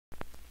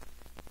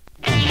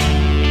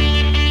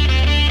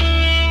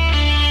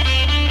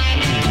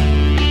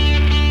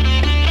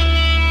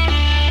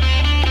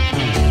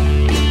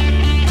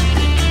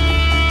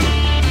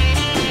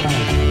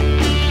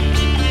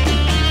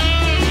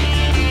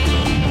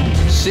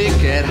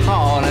sick at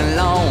heart and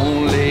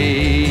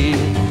lonely,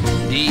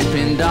 deep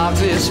in dark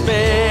despair,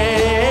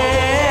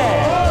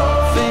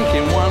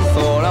 thinking one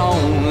thought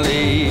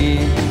only,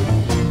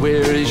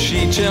 where is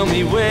she? Tell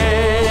me where.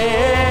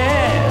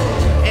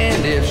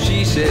 And if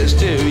she says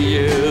to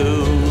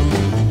you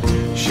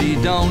she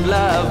don't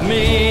love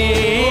me,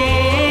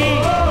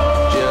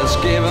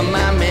 just give her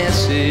my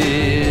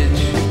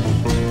message,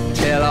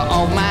 tell her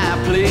all my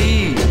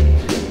plea.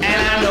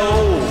 And I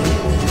know,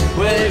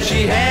 well, if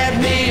she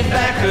had me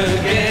back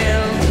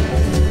again,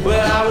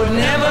 well, I would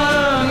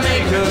never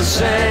make her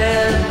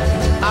sad.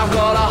 I've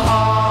got a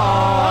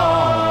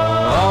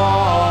heart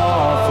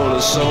full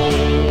of soul.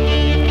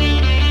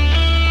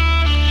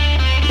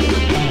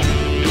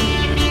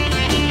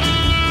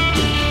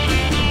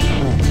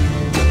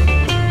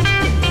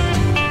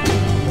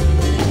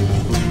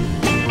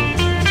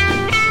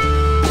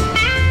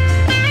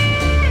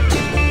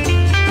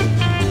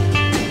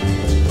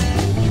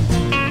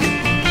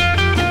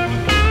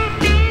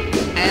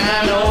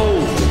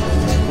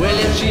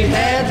 She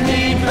had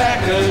me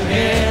back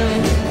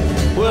again,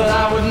 well,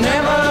 I would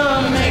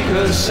never make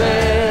her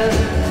sad.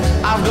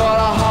 I've got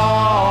a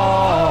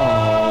heart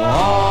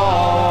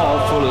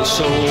full of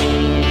soul.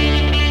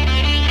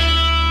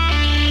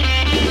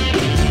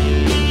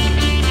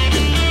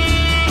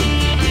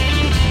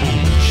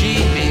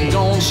 She's been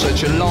gone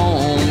such a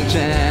long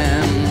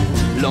time,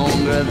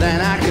 longer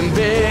than I can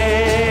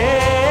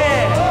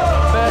bear.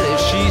 But if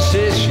she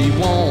says she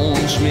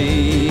wants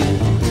me,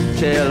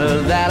 tell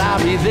her that I'll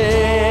be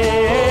there.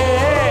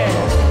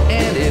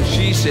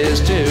 She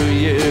says to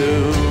you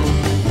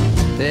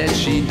that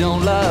she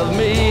don't love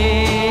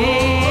me,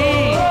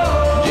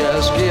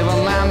 just give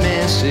her my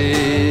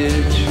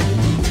message,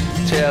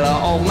 tell her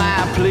all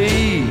my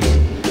plea.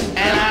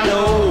 And I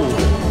know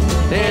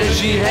that if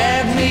she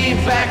had me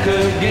back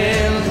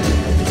again,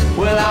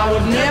 well, I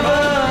would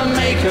never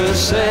make her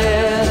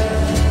sad.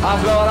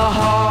 I've got a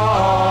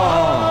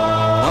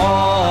heart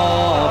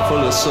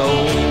full of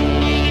soul.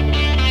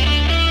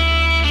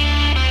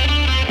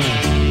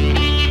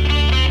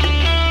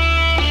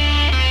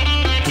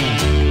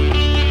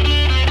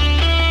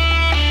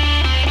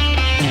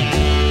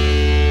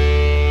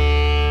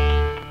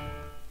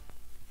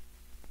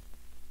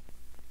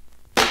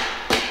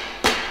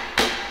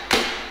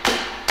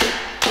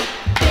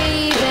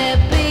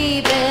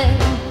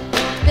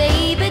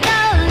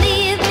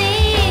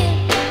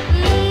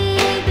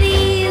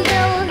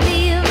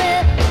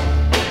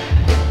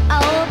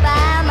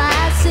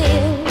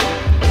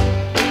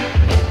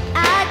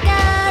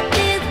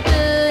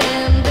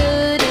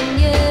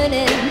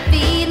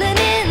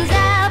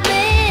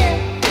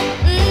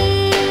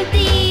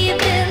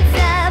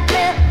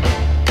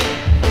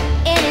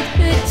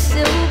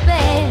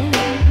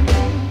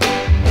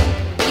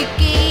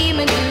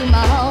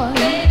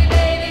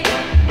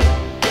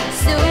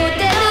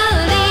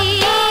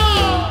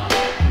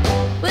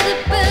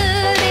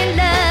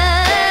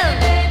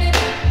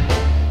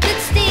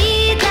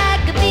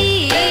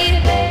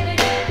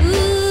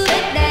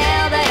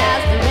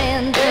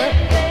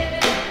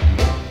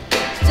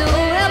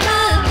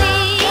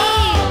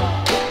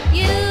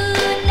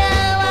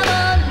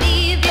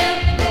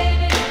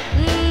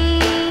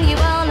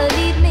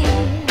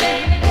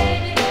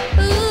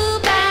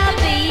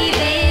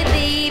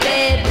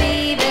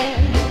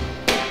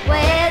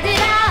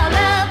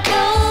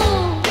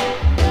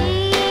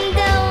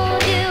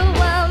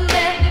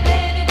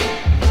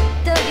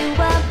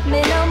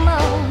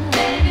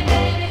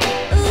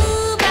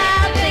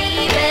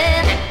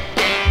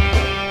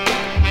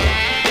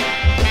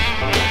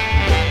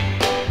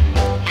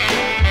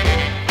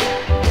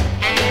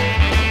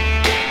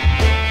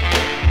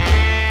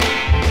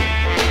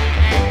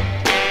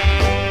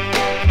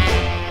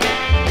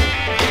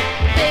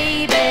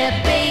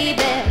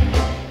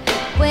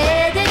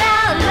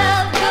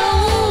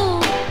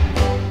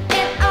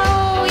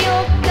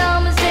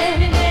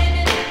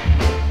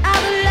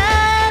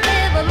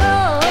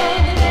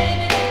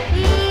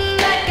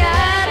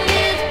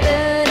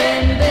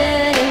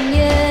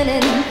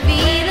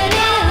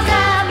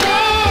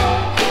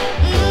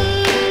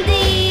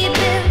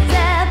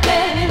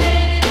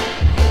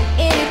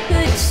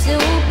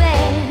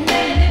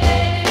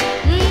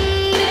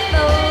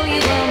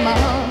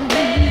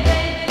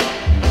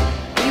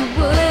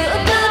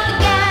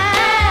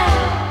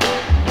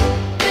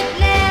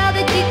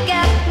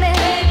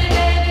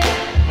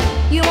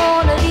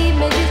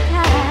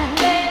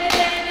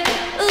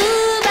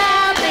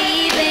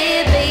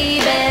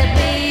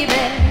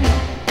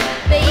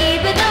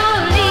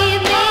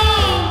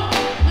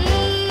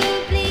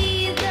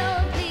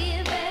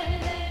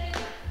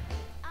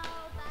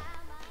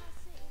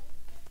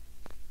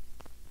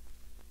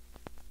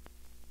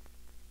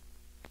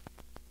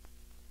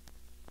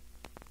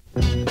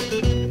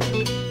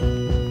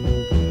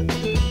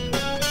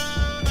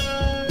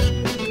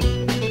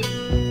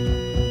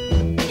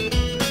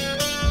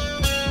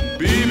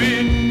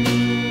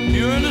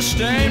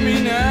 understand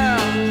me now.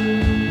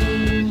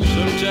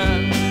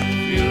 Sometimes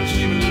you feel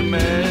seem a little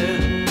mad,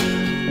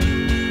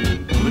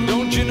 but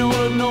don't you know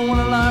that no one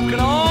that life can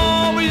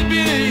always be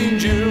an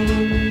angel,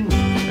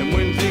 and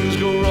when things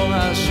go wrong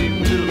I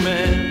seem to the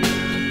man.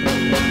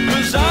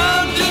 'Cause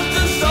I'm just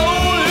a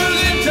soul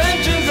whose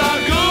intentions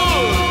are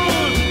good.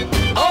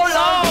 Oh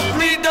Lord,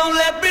 please don't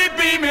let me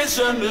be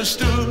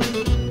misunderstood.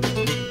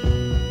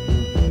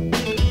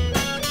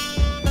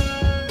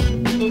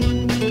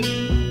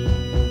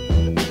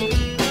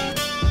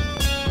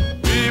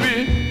 Baby,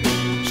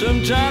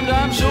 sometimes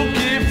I'm so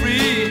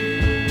carefree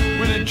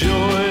with a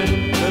joy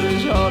that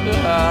is hard to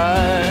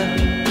hide.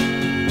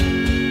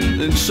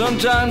 Then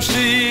sometimes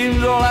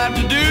seems all I have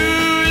to do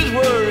is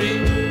worry,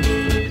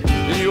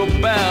 and you're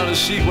bound to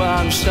see why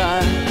I'm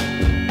sighing.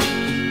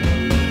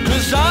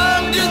 'Cause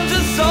I'm just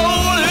a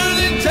soul whose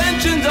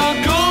intentions are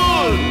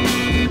good.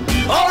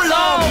 Oh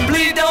Lord,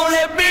 please don't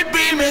let me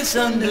be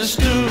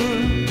misunderstood.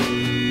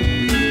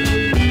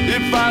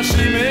 If I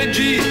seem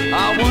edgy,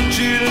 I want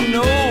you to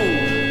know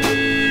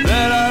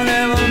that I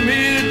never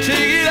mean to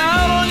take it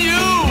out on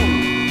you.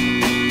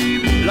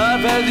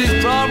 Life has its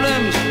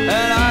problems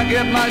and I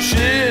get my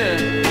share,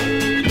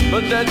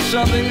 but that's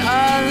something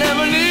I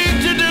never need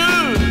to do,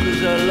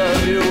 'cause I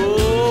love you.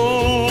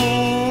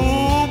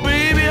 Oh,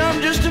 baby, I'm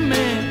just a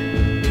man,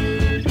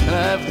 and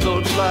I have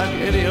thoughts like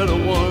any other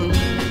one.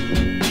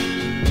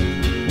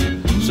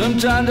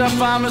 Sometimes I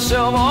find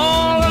myself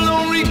all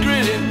alone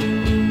regretting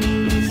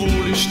the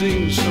foolish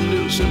things, some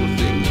little simple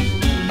things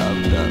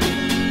I've done.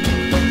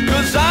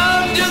 'Cause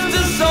I'm just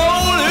a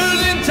soul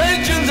whose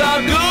intentions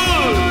are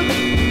good.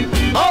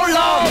 Oh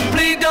Lord,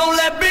 please don't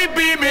let me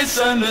be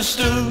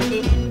misunderstood.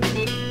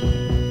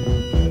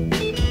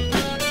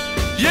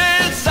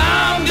 Yes,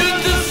 I'm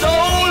just a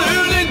soul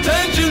whose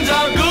intentions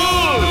are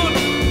good.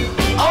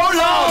 Oh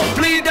Lord,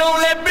 please don't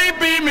let me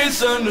be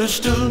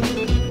misunderstood.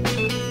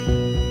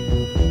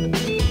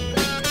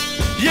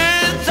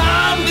 Yes,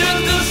 I'm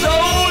just a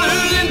soul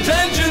whose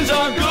intentions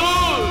are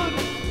good.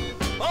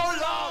 Oh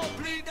Lord,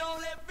 please don't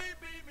let me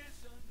be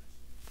misunderstood.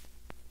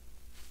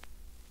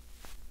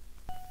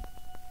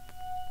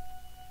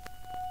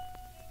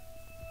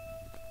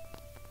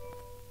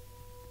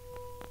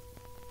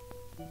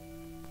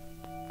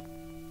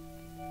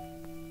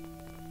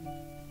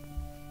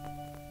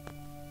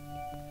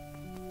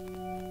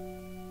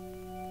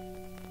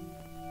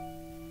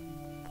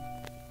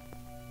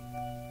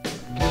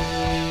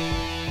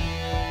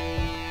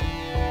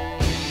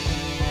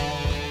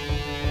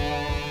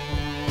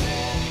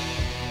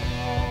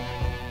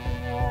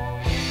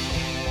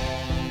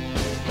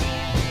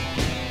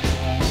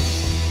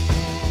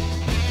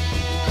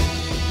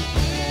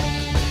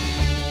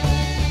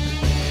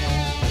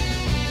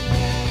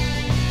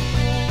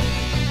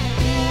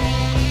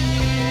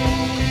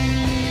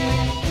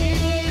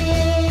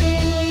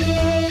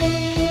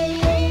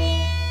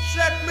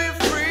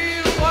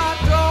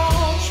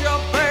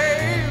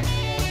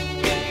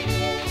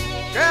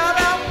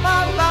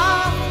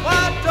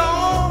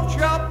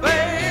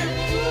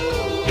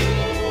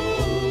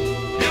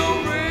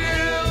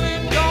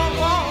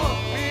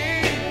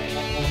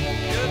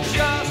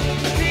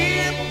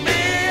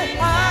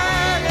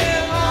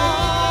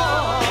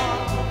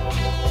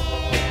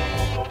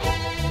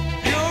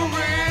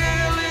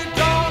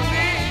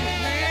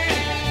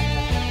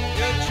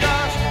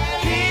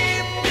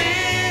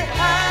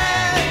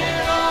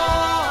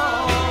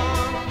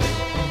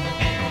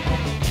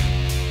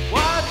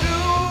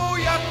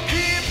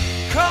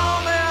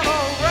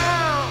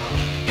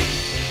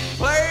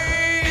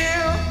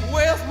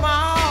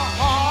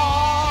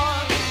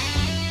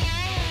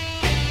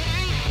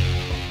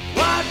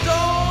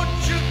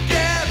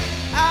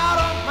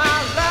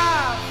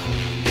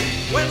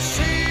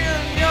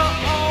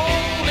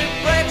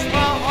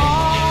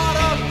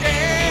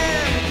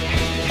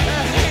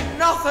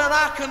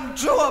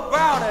 Do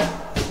about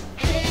it.